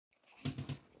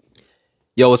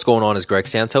Yo, what's going on? It's Greg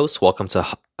Santos. Welcome to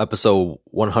episode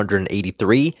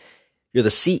 183. You're the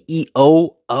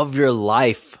CEO of your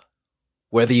life,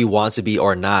 whether you want to be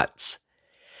or not.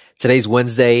 Today's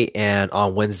Wednesday, and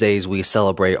on Wednesdays, we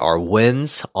celebrate our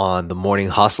wins on the Morning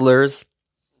Hustlers.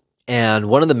 And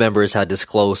one of the members had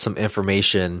disclosed some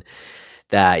information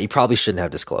that he probably shouldn't have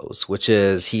disclosed, which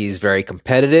is he's very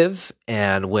competitive,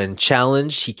 and when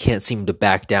challenged, he can't seem to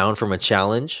back down from a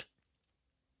challenge.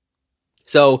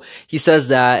 So he says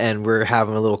that, and we're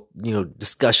having a little,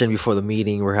 discussion before the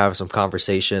meeting. We're having some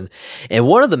conversation, and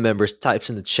one of the members types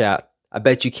in the chat, "I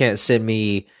bet you can't send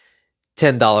me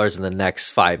 $10 in the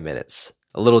next 5 minutes."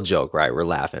 A little joke, right? We're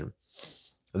laughing.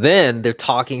 Then they're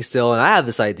talking still, and I have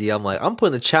this idea. I'm like, I'm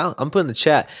putting the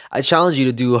chat. I challenge you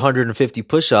to do 150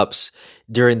 push-ups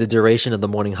during the duration of the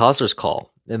Morning Hustlers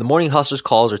call. And the Morning Hustlers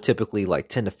calls are typically like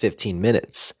 10 to 15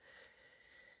 minutes.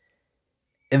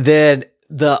 And then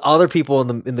the other people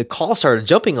in the call started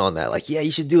jumping on that. Like, yeah,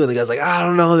 you should do it. And the guy's like, I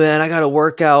don't know, man. I got to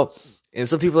work out. And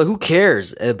some people are like, who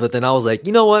cares? But then I was like,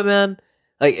 you know what, man?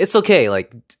 Like, it's okay.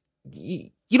 Like,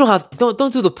 you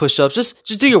don't do the push-ups.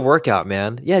 Just do your workout,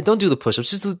 man. Yeah, don't do the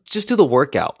push-ups. Just do the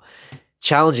workout.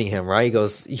 Challenging him, right? He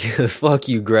goes, fuck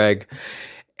you, Greg.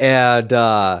 And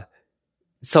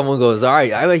someone goes, all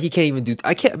right, I bet he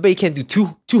can't do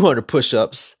 200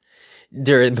 push-ups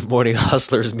during the Morning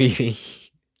Hustlers meeting.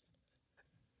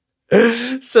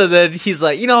 So then he's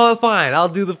like, you know what, fine, I'll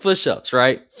do the push-ups,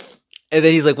 right? And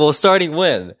then he's like, well, starting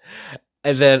when?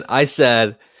 And then I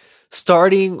said,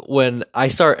 starting when I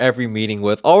start every meeting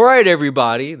with, all right,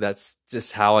 everybody. That's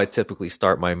just how I typically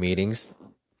start my meetings.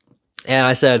 And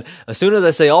I said, as soon as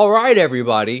I say, all right,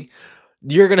 everybody,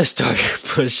 you're going to start your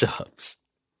push-ups.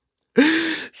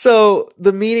 So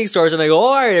the meeting starts and I go,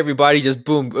 all right, everybody, just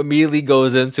boom, immediately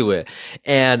goes into it.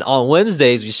 And on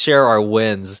Wednesdays, we share our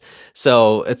wins.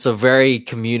 So it's a very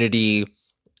community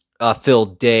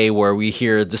filled day where we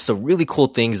hear just the really cool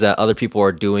things that other people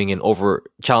are doing and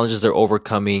challenges they're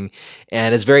overcoming.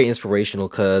 And it's very inspirational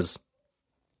because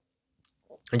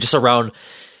just around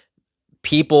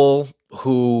people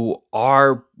who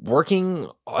are working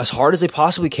as hard as they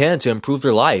possibly can to improve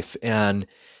their life. And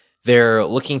they're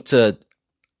looking to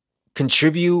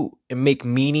contribute and make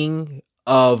meaning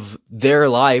of their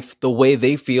life the way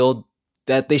they feel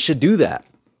that they should do that.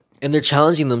 And they're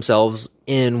challenging themselves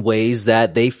in ways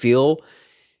that they feel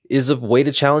is a way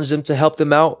to challenge them to help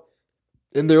them out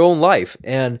in their own life.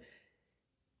 And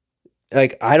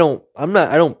like, I don't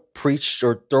preach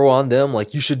or throw on them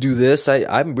like, you should do this.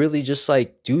 I'm really just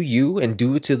like, do you, and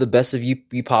do it to the best of you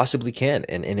possibly can,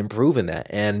 and improve in that.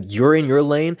 And you're in your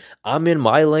lane. I'm in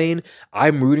my lane.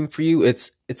 I'm rooting for you.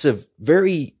 It's a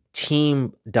very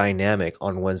team dynamic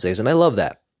on Wednesdays. And I love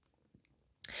that.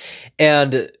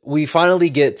 And we finally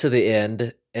get to the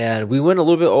end, and we went a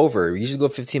little bit over. We usually go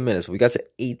 15 minutes, but we got to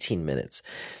 18 minutes.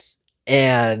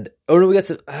 And, I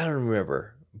don't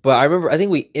remember. But I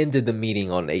think we ended the meeting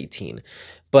on 18.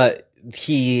 But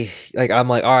I'm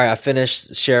like, all right, I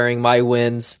finished sharing my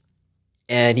wins.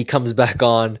 And he comes back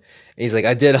on. And he's like,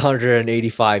 I did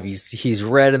 185. He's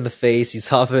red in the face. He's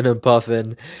huffing and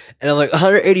puffing. And I'm like,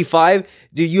 185?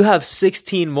 Dude, you have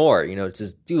 16 more.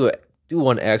 Just do it. Do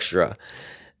one extra.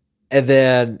 And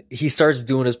then he starts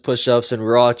doing his push-ups, and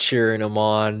we're all cheering him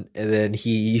on. And then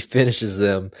he finishes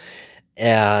them.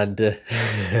 And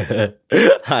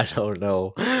I don't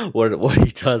know what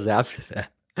he does after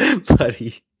that, but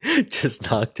he just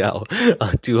knocked out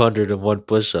 201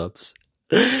 push-ups.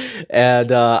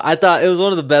 And I thought it was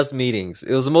one of the best meetings.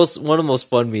 It was one of the most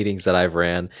fun meetings that I've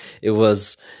ran. It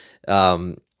was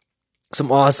some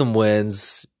awesome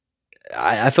wins.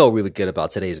 I felt really good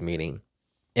about today's meeting.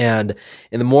 And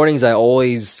in the mornings, I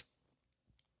always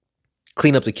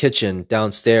clean up the kitchen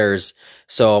downstairs,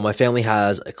 so my family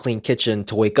has a clean kitchen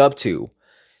to wake up to.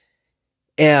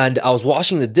 And I was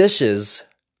washing the dishes,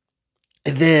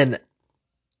 and then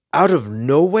out of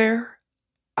nowhere,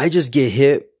 I just get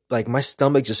hit. Like, my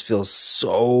stomach just feels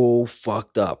so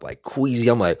fucked up, like queasy.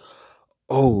 I'm like,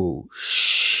 oh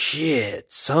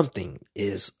shit, something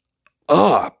is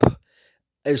up.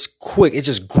 It's quick. It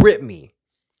just gripped me.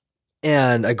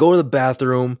 And I go to the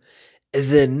bathroom, and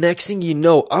then next thing you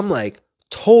know, I'm like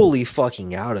totally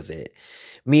fucking out of it.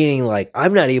 Meaning, like,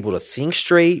 I'm not able to think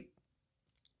straight.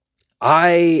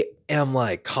 I am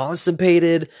like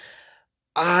constipated.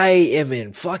 I am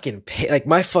in fucking pain. Like,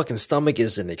 my fucking stomach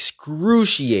is in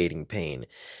excruciating pain.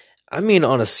 I mean,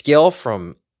 on a scale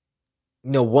from,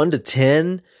 1 to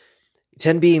 10,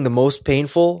 10 being the most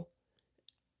painful,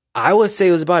 I would say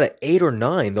it was about an 8 or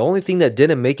 9. The only thing that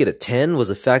didn't make it a 10 was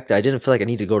the fact that I didn't feel like I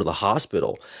needed to go to the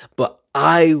hospital. But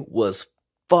I was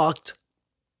fucked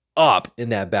up in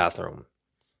that bathroom.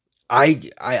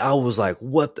 I was like,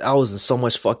 what? I was in so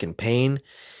much fucking pain.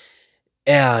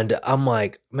 And I'm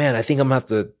like, man, I think I'm gonna have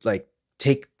to like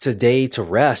take today to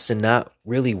rest and not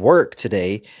really work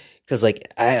today. Cause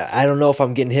like I don't know if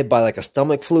I'm getting hit by like a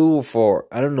stomach flu for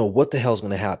I don't know what the hell's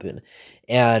gonna happen.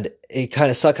 And it kind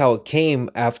of sucked how it came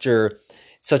after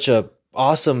such a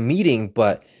awesome meeting,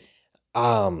 but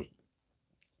um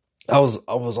I was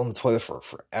on the toilet for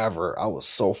forever. I was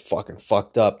so fucking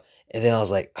fucked up. And then I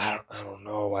was like, I don't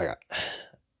know.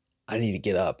 I need to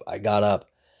get up. I got up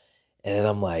and then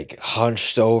I'm like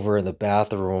hunched over in the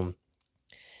bathroom.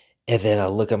 And then I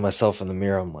look at myself in the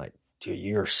mirror. I'm like, dude,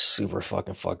 you're super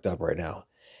fucking fucked up right now.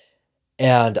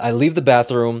 And I leave the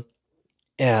bathroom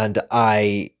and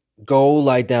I go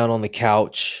lie down on the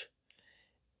couch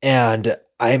and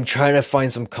I'm trying to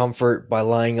find some comfort by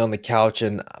lying on the couch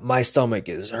and my stomach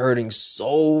is hurting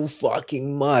so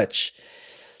fucking much.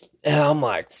 And I'm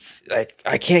like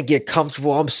I can't get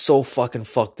comfortable. I'm so fucking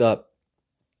fucked up.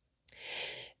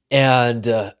 And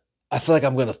I feel like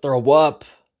I'm going to throw up.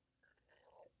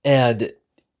 And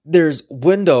there's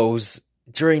windows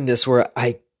during this where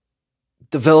I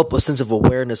develop a sense of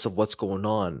awareness of what's going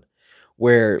on,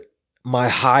 where my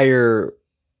higher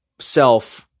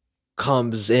self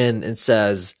comes in and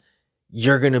says,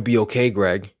 "You're going to be okay,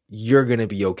 Greg. You're going to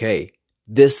be okay.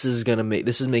 This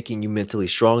is making you mentally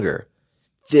stronger.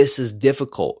 This is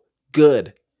difficult.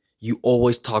 Good. You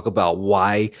always talk about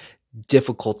why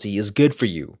difficulty is good for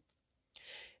you."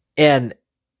 And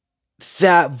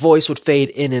that voice would fade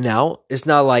in and out. It's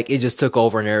not like it just took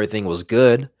over and everything was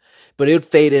good, but it would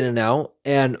fade in and out.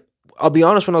 And I'll be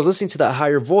honest, when I was listening to that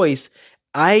higher voice,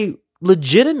 I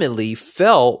legitimately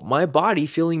felt my body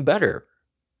feeling better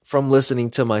from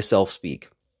listening to myself speak.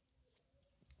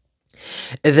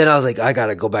 And then I was like, I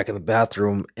gotta go back in the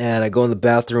bathroom. And I go in the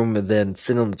bathroom and then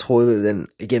sit on the toilet and then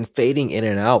again fading in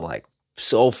and out, like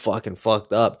so fucking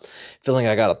fucked up, feeling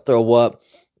I gotta throw up.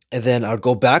 And then I'd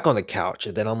go back on the couch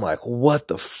and then I'm like, what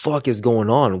the fuck is going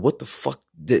on? What the fuck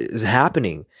is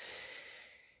happening?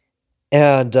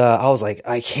 And I was like,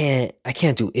 I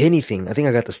can't do anything. I think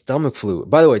I got the stomach flu.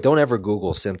 By the way, don't ever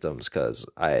Google symptoms because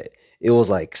it was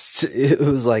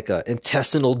like a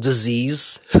intestinal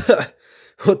disease.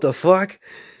 What the fuck?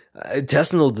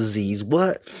 Intestinal disease?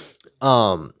 What?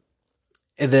 And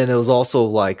then it was also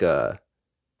like a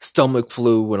stomach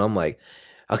flu. And I'm like,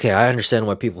 okay, I understand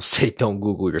why people say don't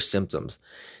Google your symptoms.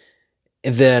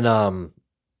 And then,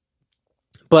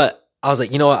 but I was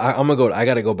like, you know what? I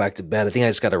gotta go back to bed. I think I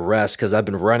just gotta rest because I've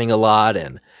been running a lot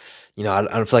and, you know, I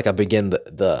don't feel like I've been getting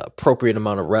the appropriate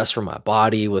amount of rest for my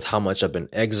body with how much I've been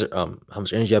how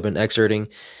much energy I've been exerting.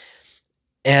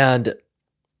 And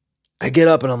I get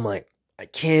up and I'm like, I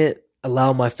can't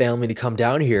allow my family to come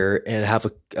down here and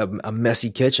have a messy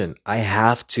kitchen. I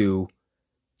have to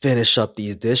finish up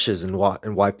these dishes and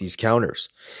wipe these counters.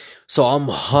 So I'm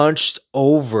hunched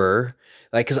over,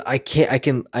 like, cause I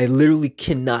literally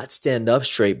cannot stand up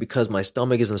straight because my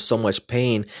stomach is in so much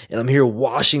pain and I'm here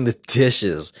washing the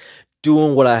dishes,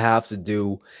 doing what I have to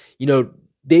do. You know,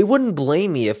 they wouldn't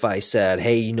blame me if I said,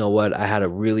 hey, you know what? I had a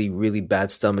really, really bad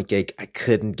stomach ache. I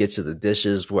couldn't get to the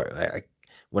dishes when I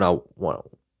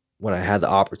had the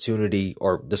opportunity,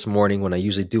 or this morning when I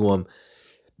usually do them.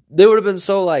 They would have been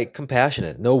so like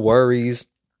compassionate. No worries.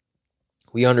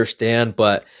 We understand,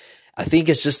 but I think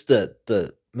it's just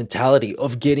the mentality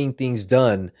of getting things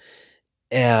done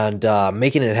and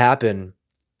making it happen.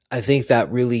 I think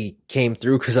that really came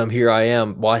through because I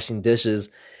am washing dishes,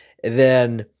 and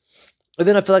then I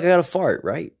feel like I got a fart,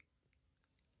 right?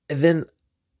 And then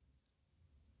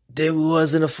there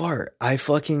wasn't a fart. I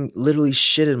fucking literally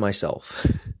shitted myself.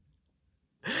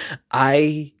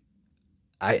 I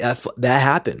that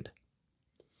happened.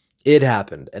 It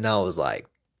happened, and I was like,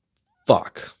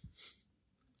 "Fuck."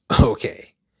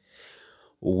 Okay,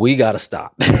 we gotta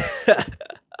stop.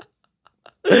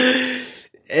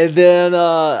 And then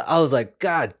I was like,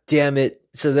 God damn it.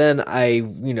 So then I,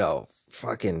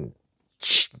 fucking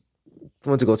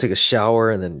went to go take a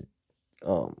shower and then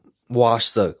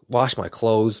wash my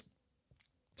clothes.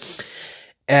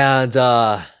 And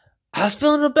I was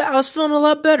feeling a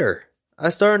lot better. I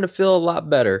was starting to feel a lot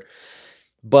better.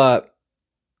 But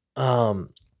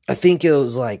I think it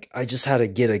was like I just had to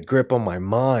get a grip on my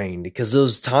mind, because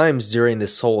those times during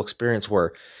this whole experience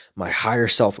where my higher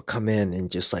self would come in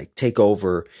and just like take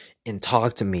over and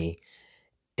talk to me,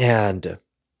 and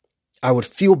I would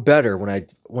feel better when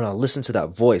I listened to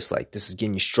that voice, like, this is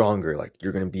getting you stronger, like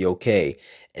you're gonna be okay.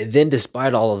 And then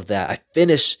despite all of that, I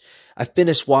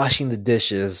finished washing the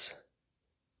dishes,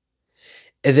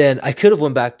 and then I could have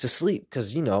went back to sleep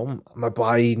because my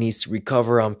body needs to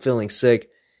recover. I'm feeling sick.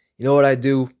 You know what I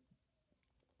do?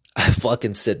 I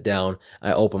fucking sit down,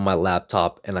 I open my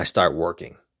laptop, and I start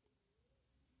working.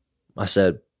 I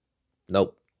said,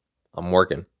 nope, I'm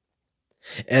working.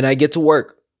 And I get to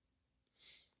work.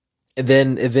 And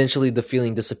then eventually the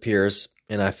feeling disappears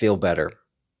and I feel better.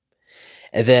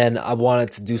 And then I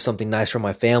wanted to do something nice for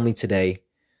my family today.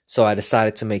 So I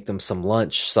decided to make them some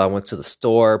lunch. So I went to the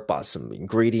store, bought some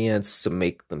ingredients to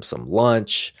make them some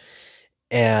lunch.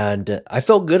 And I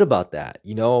felt good about that.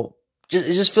 It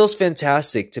just feels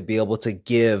fantastic to be able to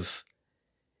give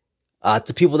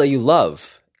to people that you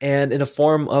love and in a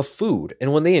form of food.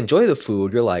 And when they enjoy the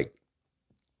food, you're like,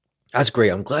 that's great.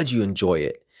 I'm glad you enjoy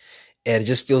it. And it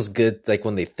just feels good, like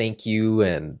when they thank you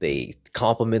and they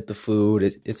compliment the food.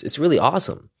 It's really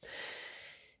awesome.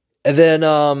 And then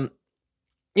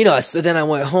so then I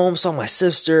went home, saw my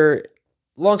sister.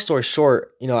 Long story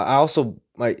short, I also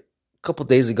a couple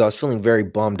days ago I was feeling very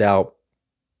bummed out,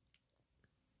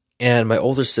 and my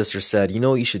older sister said, "You know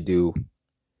what you should do?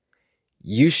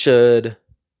 You should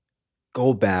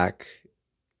go back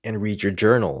and read your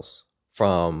journals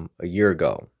from a year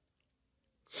ago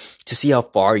to see how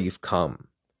far you've come."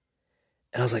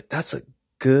 And I was like, "That's a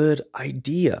good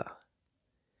idea."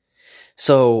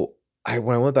 So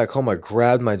when I went back home, I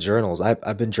grabbed my journals.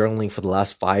 I've been journaling for the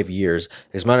last 5 years.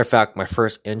 As a matter of fact, my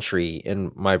first entry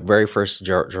in my very first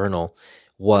journal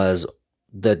was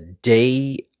the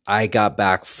day I got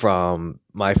back from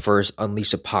my first Unleash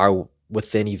the Power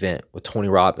Within event with Tony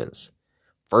Robbins.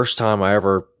 First time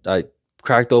I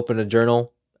cracked open a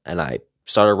journal and I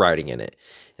started writing in it.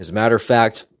 As a matter of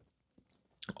fact,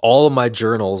 all of my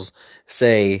journals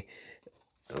say,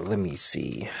 let me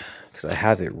see, because I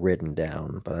have it written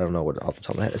down, but I don't know what off the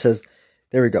top of my head. It says,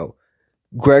 there we go,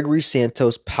 Gregory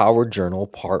Santos Power Journal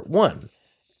Part 1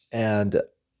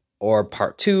 or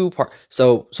Part 2.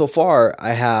 So far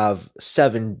I have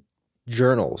 7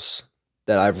 journals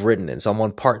that I've written in. So I'm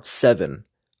on Part 7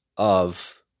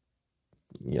 of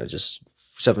just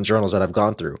 7 journals that I've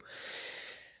gone through.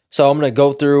 So I'm going to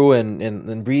go through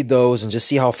and read those and just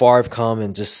see how far I've come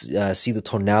and just see the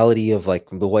tonality of like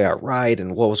the way I write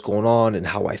and what was going on and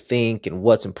how I think and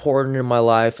what's important in my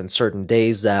life and certain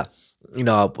days that,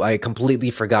 I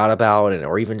completely forgot about,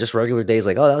 or even just regular days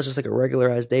like, oh, that was just like a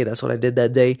regularized day. That's what I did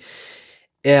that day.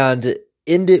 And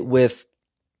end it with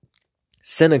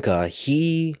Seneca.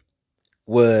 He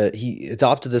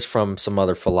adopted this from some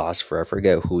other philosopher. I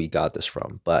forget who he got this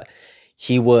from, but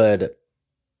he would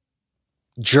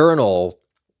journal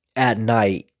at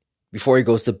night before he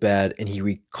goes to bed, and he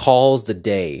recalls the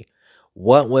day.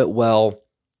 What went well?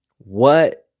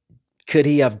 What could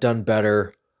he have done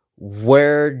better?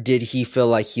 Where did he feel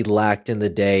like he lacked in the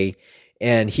day?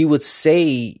 And he would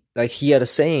say, like, he had a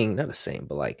saying, not a saying,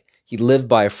 but like he lived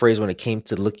by a phrase when it came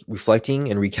to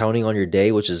reflecting and recounting on your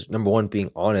day, which is number 1,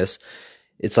 being honest.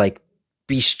 It's like,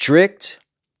 be strict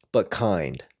but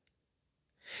kind.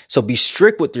 So be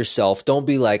strict with yourself. Don't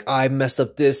be like, I messed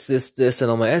up this. And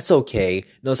I'm like, that's okay.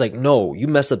 No, it's like, no, you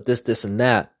messed up this, and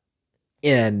that.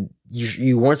 And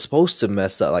you weren't supposed to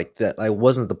mess up like that. Like,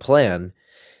 wasn't the plan.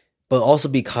 But also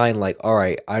be kind, like, all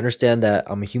right, I understand that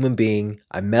I'm a human being.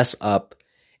 I mess up.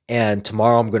 And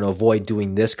tomorrow I'm going to avoid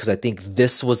doing this because I think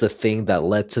this was the thing that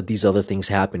led to these other things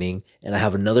happening. And I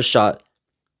have another shot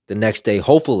the next day.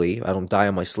 Hopefully, I don't die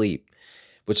in my sleep,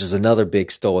 which is another big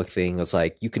Stoic thing. It's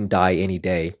like, you can die any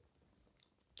day.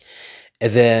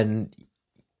 And then,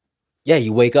 yeah,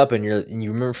 you wake up and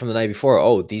you remember from the night before,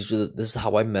 oh, this is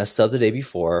how I messed up the day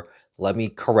before. Let me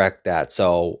correct that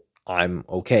so I'm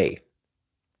okay.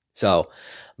 So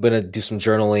I'm going to do some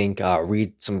journaling,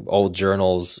 read some old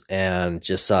journals, and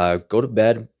just go to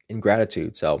bed in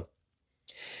gratitude. So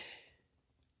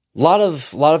a lot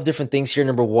of different things here.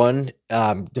 Number 1,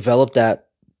 develop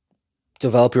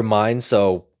your mind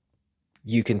so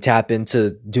you can tap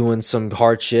into doing some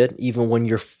hard shit, even when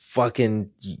you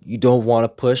don't want to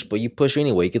push, but you push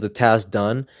anyway. You get the task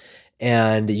done,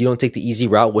 and you don't take the easy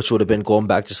route, which would have been going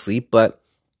back to sleep, but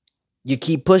you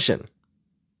keep pushing.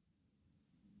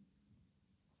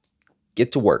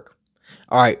 Get to work.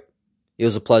 All right. It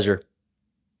was a pleasure.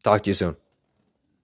 Talk to you soon.